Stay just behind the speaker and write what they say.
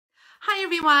Hi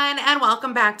everyone and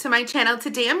welcome back to my channel.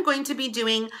 Today I'm going to be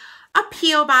doing a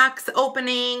P.O. box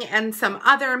opening and some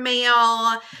other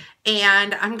mail,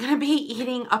 and I'm going to be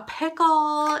eating a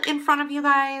pickle in front of you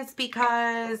guys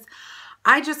because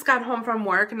I just got home from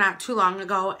work not too long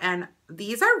ago and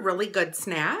these are really good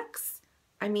snacks.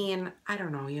 I mean, I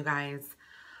don't know, you guys.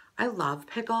 I love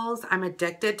pickles. I'm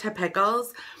addicted to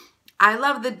pickles. I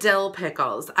love the dill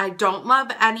pickles. I don't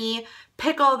love any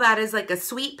pickle that is like a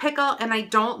sweet pickle, and I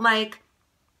don't like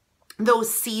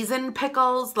those seasoned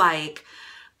pickles like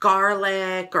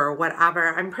garlic or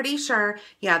whatever. I'm pretty sure,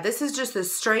 yeah, this is just a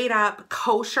straight up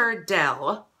kosher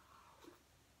dill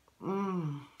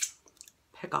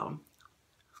pickle.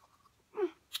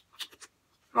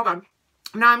 Okay,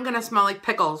 now I'm gonna smell like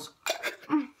pickles.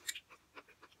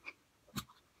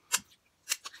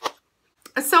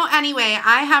 So anyway,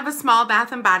 I have a small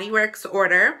Bath & Body Works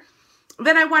order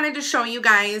that I wanted to show you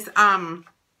guys.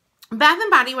 Bath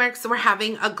 & Body Works were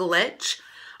having a glitch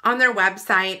on their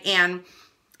website and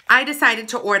I decided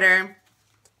to order.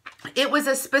 It was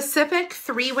a specific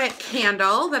 3-wick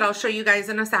candle that I'll show you guys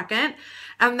in a second.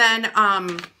 And then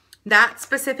that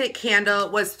specific candle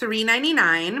was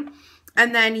 $3.99.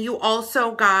 And then you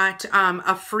also got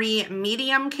a free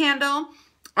medium candle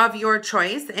of your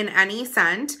choice in any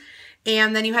scent.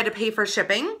 And then you had to pay for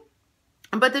shipping.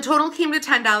 But the total came to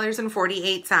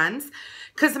 $10.48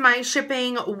 because my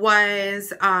shipping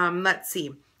was, let's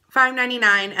see,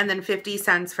 $5.99 and then 50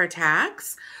 cents for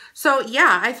tax. So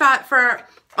yeah, I thought for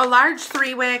a large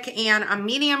 3-wick and a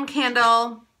medium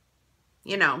candle,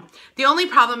 you know, the only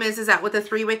problem is that with the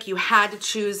 3-wick, you had to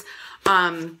choose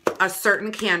a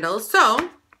certain candle. So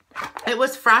it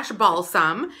was fresh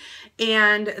balsam.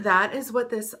 And that is what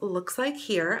this looks like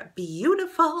here.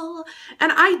 Beautiful.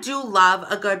 And I do love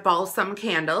a good balsam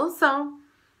candle, so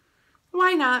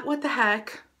why not? What the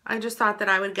heck? I just thought that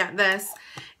I would get this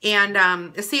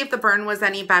and see if the burn was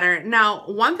any better. Now,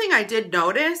 one thing I did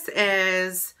notice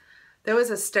is there was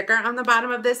a sticker on the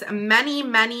bottom of this.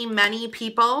 Many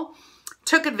people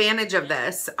took advantage of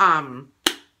this.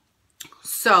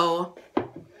 So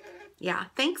yeah,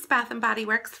 thanks Bath & Body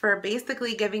Works for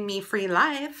basically giving me free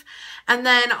life. And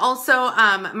then also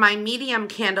my medium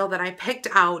candle that I picked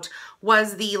out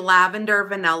was the lavender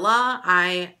vanilla.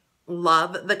 I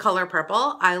love the color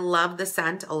purple. I love the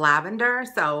scent lavender.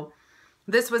 So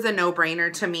this was a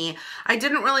no-brainer to me. I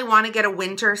didn't really want to get a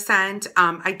winter scent.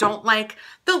 I don't like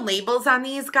the labels on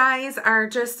these guys are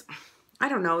just, I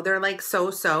don't know, they're like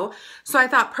so-so. So I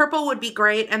thought purple would be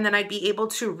great and then I'd be able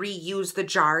to reuse the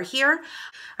jar here.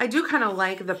 I do kind of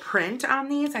like the print on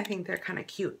these. I think they're kind of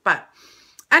cute. But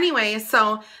anyway,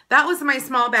 so that was my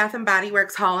small Bath & Body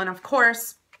Works haul. And of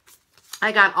course,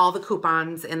 I got all the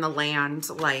coupons in the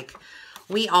land like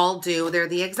we all do. They're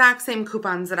the exact same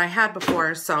coupons that I had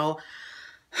before. So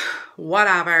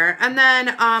whatever. And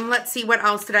then let's see, what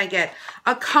else did I get?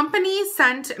 A company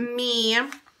sent me,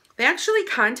 they actually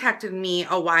contacted me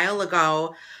a while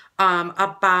ago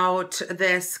about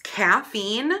this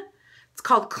caffeine. It's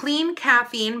called Clean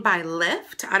Caffeine by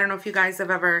Lyft. I don't know if you guys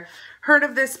have ever heard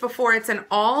of this before. It's an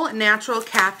all-natural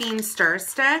caffeine stir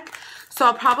stick. So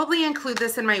I'll probably include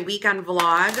this in my weekend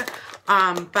vlog.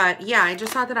 But yeah, I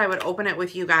just thought that I would open it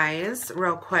with you guys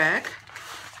real quick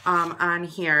on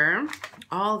here.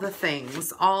 All the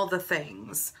things, all the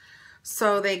things.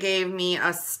 So they gave me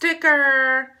a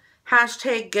sticker,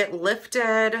 hashtag get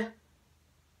lifted.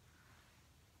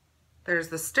 There's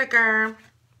the sticker.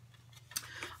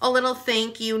 A little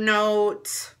thank you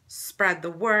note, spread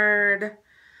the word.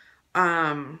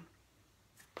 I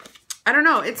don't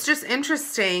know, it's just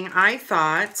interesting, I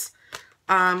thought.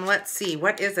 Let's see,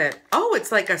 what is it? Oh,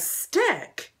 it's like a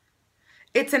stick.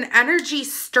 It's an energy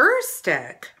stir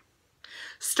stick.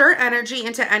 Stir energy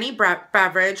into any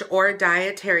beverage or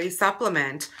dietary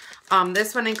supplement.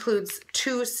 This one includes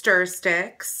 2 stir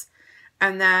sticks.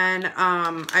 And then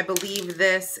I believe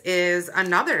this is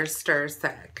another stir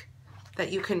stick that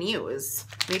you can use.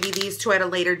 Maybe these 2 at a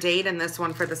later date and this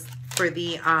one for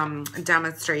the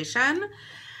demonstration.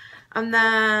 And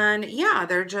then, yeah,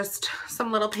 they're just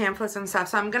some little pamphlets and stuff.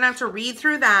 So I'm going to have to read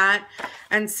through that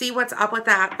and see what's up with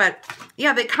that. But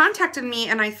yeah, they contacted me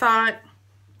and I thought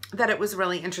that it was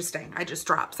really interesting. I just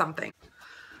dropped something.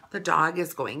 The dog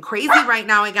is going crazy right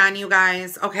now again, you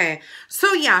guys. Okay,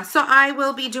 so yeah, so I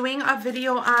will be doing a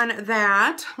video on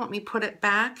that. Let me put it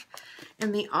back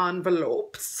in the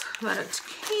envelopes that it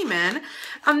came in.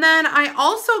 And then I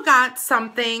also got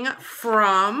something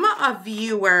from a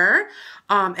viewer,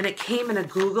 and it came in a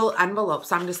Google envelope.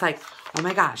 So I'm just like, oh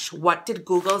my gosh, what did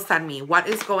Google send me? What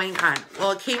is going on?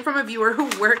 Well, it came from a viewer who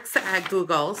works at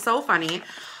Google. So funny.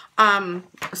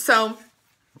 So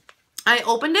I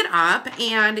opened it up,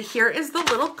 and here is the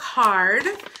little card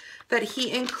that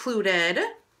he included.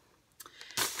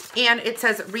 And it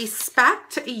says,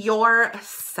 respect your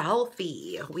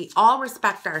selfie. We all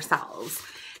respect ourselves.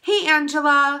 Hey,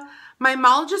 Angela. My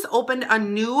mall just opened a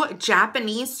new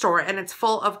Japanese store, and it's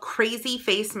full of crazy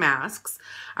face masks.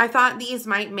 I thought these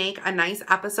might make a nice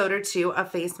episode or two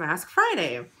of Face Mask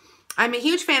Friday. I'm a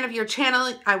huge fan of your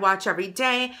channel. I watch every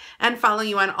day and follow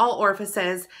you on all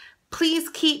orifices. Please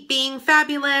keep being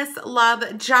fabulous.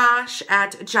 Love, Josh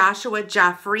at Joshua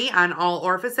Jeffrey on all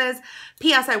orifices.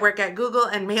 P.S. I work at Google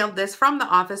and mailed this from the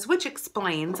office, which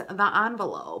explains the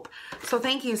envelope. So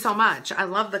thank you so much. I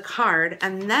love the card.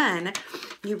 And then,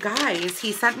 you guys,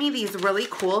 he sent me these really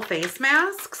cool face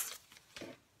masks.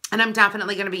 And I'm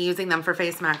definitely going to be using them for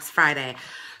Face Mask Friday.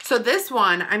 So this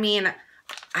one, I mean,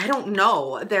 I don't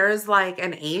know. There's like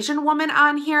an Asian woman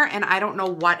on here, and I don't know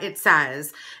what it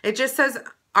says. It just says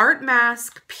Art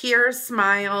Mask, Pure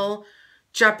Smile,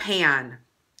 Japan,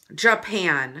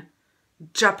 Japan,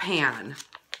 Japan,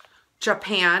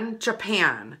 Japan,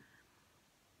 Japan.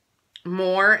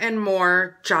 More and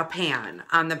more Japan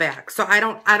on the back. So I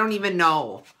don't even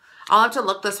know. I'll have to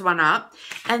look this one up.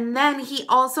 And then he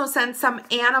also sent some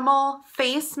animal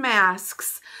face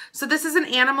masks. So this is an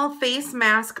animal face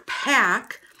mask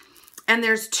pack. And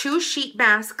there's 2 sheet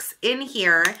masks in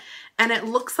here. And it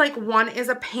looks like one is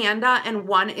a panda and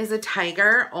one is a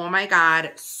tiger. Oh my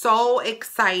God. So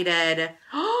excited.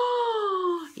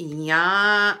 Oh,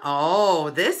 yeah.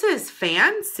 Oh, this is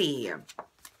fancy.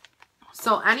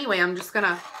 So anyway, I'm just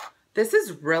gonna, this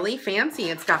is really fancy.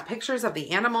 It's got pictures of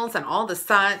the animals and all the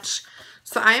such.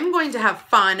 So I'm going to have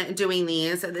fun doing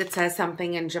these. It says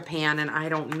something in Japan, and I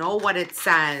don't know what it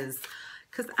says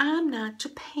because I'm not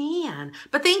Japan.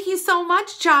 But thank you so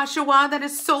much, Joshua. That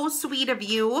is so sweet of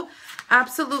you.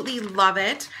 Absolutely love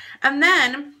it. And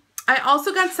then I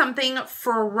also got something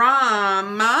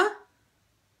from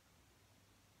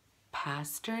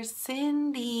Pastor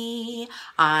Cindy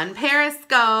on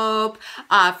Periscope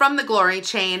from the Glory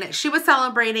Chain. She was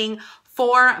celebrating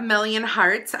 4 million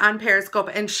hearts on Periscope,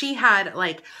 and she had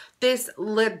like this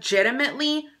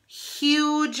legitimately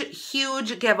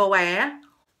huge giveaway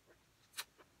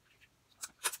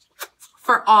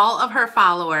for all of her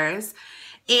followers.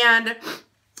 And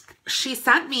she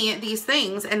sent me these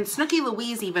things, and Snooki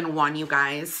Louise even won, you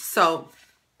guys. So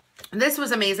this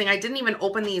was amazing. I didn't even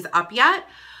open these up yet.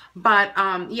 But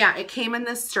yeah, it came in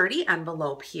this sturdy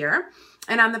envelope here.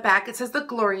 And on the back, it says the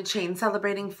Glory Chain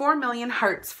celebrating 4 million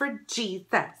hearts for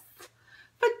Jesus.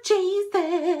 For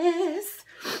Jesus.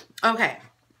 Okay.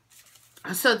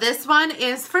 So this one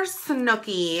is for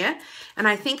Snooki. And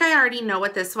I think I already know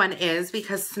what this one is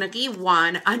because Snooki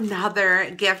won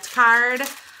another gift card.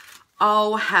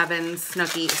 Oh, heavens,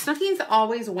 Snooki. Snooki's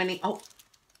always winning. Oh,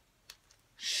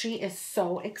 she is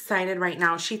so excited right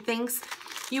now. She thinks...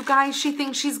 You guys, she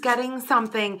thinks she's getting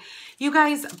something. You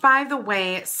guys, by the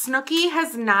way, Snooki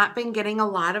has not been getting a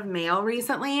lot of mail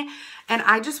recently. And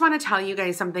I just want to tell you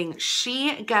guys something.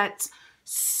 She gets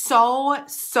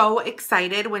so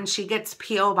excited when she gets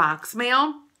P.O. Box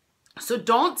mail. So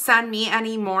don't send me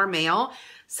any more mail.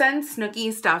 Send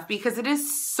Snooki stuff because it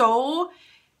is so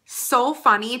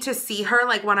funny to see her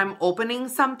like when I'm opening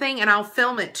something. And I'll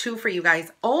film it too for you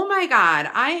guys. Oh my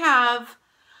God. I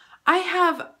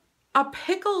have a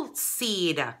pickle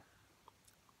seed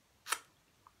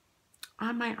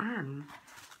on my arm.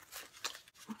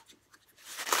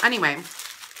 Anyway,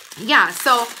 yeah,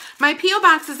 so my P.O.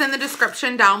 box is in the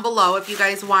description down below if you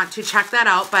guys want to check that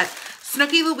out. But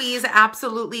Snooki Louise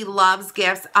absolutely loves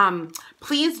gifts.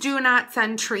 Please do not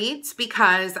send treats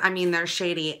because, I mean, there's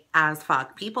shady as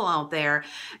fuck people out there,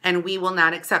 and we will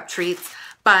not accept treats.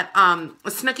 But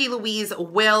Snooki Louise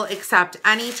will accept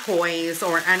any toys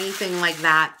or anything like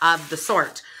that of the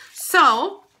sort.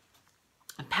 So,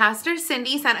 Pastor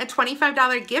Cindy sent a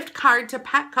 $25 gift card to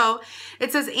Petco.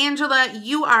 It says, Angela,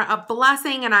 you are a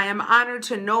blessing, and I am honored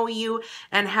to know you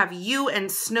and have you and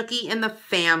Snooki in the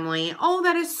family. Oh,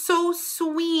 that is so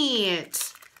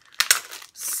sweet.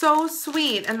 So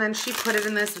sweet. And then she put it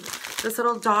in this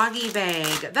little doggy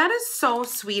bag. That is so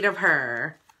sweet of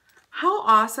her. How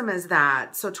awesome is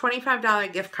that? So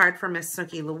 $25 gift card for Miss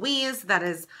Snooki Louise. That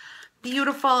is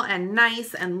beautiful and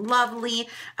nice and lovely.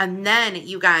 And then,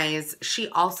 you guys, she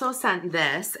also sent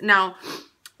this. Now,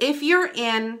 if you're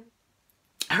in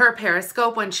her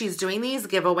Periscope when she's doing these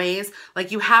giveaways,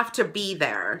 like you have to be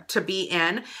there to be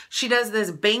in. She does this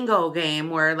bingo game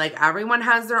where like everyone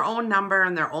has their own number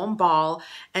and their own ball,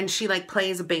 and she like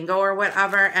plays bingo or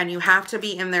whatever, and you have to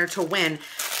be in there to win.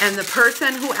 And the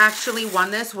person who actually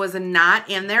won this was not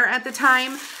in there at the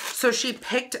time. So she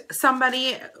picked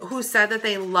somebody who said that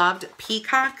they loved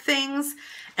peacock things,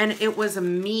 and it was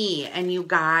me. And you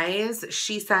guys,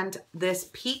 she sent this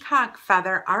peacock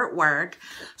feather artwork.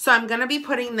 So I'm going to be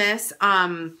putting this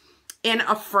in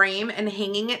a frame and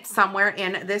hanging it somewhere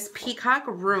in this peacock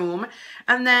room.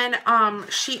 And then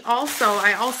I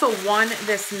also won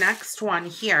this next one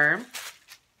here.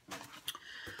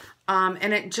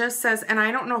 And it just says, and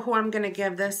I don't know who I'm going to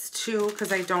give this to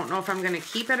because I don't know if I'm going to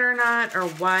keep it or not or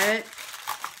what,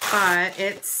 but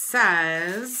it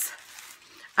says,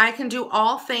 I can do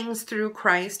all things through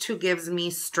Christ who gives me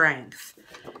strength.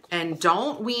 And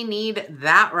don't we need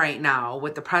that right now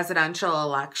with the presidential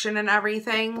election and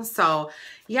everything? So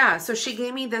yeah, so she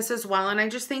gave me this as well. And I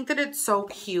just think that it's so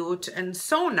cute and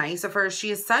so nice of her. She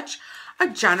is such a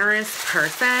generous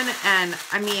person. And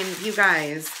I mean, you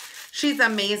guys, she's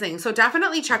amazing. So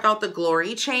definitely check out the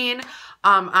Glory Chain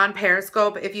on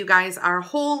Periscope if you guys are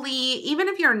holy. Even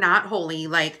if you're not holy,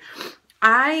 like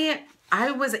I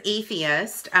was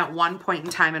atheist at one point in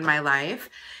time in my life.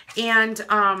 And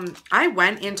I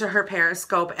went into her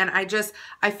Periscope and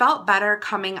I felt better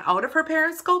coming out of her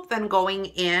Periscope than going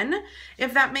in,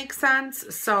 if that makes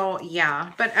sense. So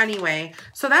yeah, but anyway,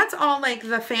 so that's all like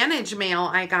the fanage mail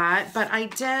I got, but I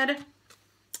did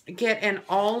get an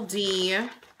Aldi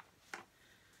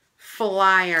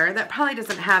flyer that probably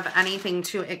doesn't have anything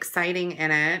too exciting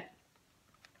in it.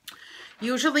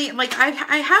 Usually, like I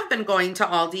have been going to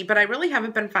Aldi, but I really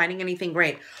haven't been finding anything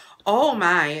great. Oh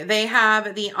my, they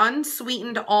have the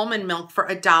unsweetened almond milk for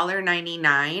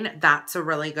 $1.99. That's a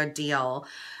really good deal.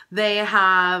 They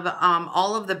have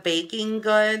all of the baking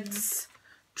goods,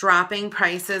 dropping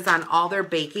prices on all their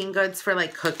baking goods for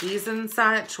like cookies and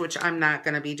such, which I'm not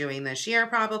going to be doing this year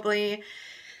probably.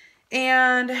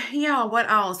 And yeah, what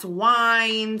else?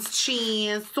 Wines,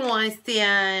 cheese,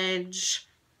 sausage,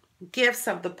 gifts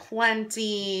of the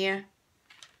plenty.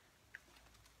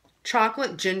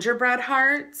 Chocolate gingerbread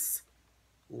hearts.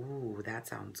 Ooh, that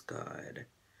sounds good.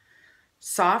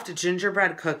 Soft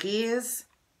gingerbread cookies.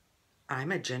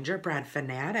 I'm a gingerbread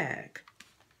fanatic.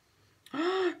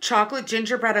 Chocolate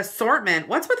gingerbread assortment.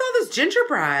 What's with all this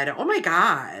gingerbread? Oh my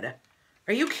God.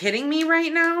 Are you kidding me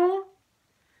right now?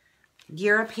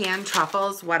 European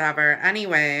truffles, whatever.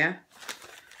 Anyway.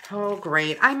 Oh,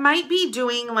 great. I might be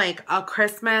doing like a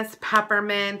Christmas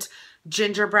peppermint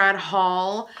gingerbread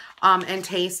haul and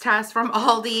taste test from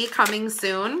Aldi coming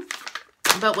soon,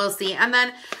 but we'll see. And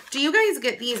then do you guys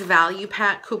get these value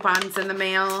pack coupons in the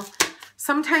mail?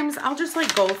 Sometimes I'll just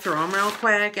like go through them real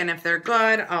quick, and if they're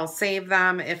good, I'll save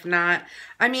them. If not,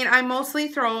 I mean, I mostly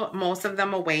throw most of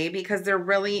them away because there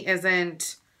really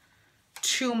isn't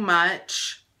too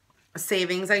much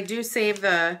savings. I do save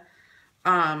the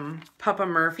Papa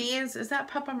Murphy's. Is that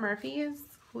Papa Murphy's?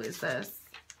 Who is this?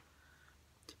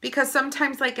 Because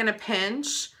sometimes, like in a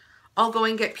pinch, I'll go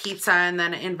and get pizza and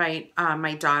then invite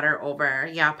my daughter over.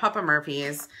 Yeah, Papa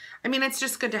Murphy's. I mean, it's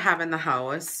just good to have in the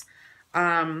house.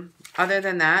 Other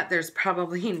than that, there's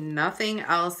probably nothing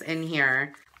else in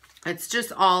here. It's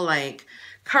just all like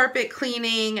carpet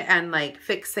cleaning and like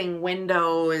fixing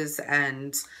windows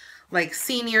and like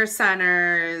senior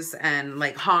centers and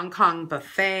like Hong Kong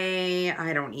buffet.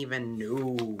 I don't even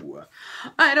know.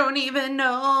 I don't even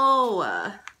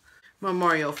know.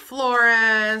 Memorial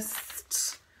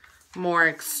Florist, more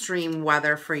extreme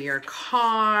weather for your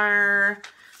car,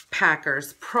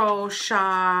 Packers Pro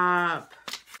Shop,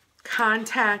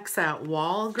 contacts at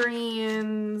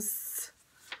Walgreens,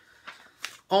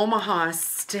 Omaha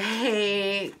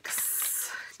Steaks,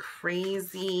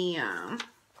 crazy.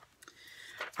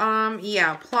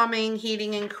 Yeah, plumbing,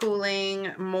 heating and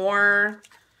cooling, more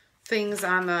things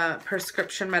on the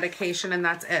prescription medication, and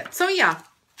that's it. So yeah.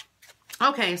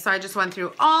 Okay, so I just went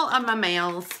through all of my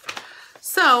mails.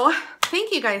 So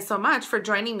thank you guys so much for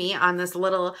joining me on this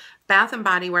little Bath &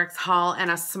 Body Works haul and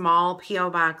a small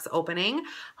P.O. box opening.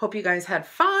 Hope you guys had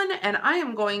fun, and I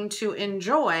am going to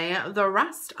enjoy the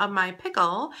rest of my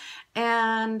pickle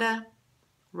and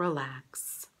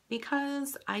relax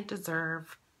because I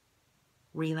deserve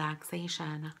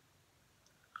relaxation.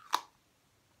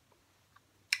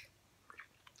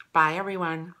 Bye,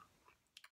 everyone.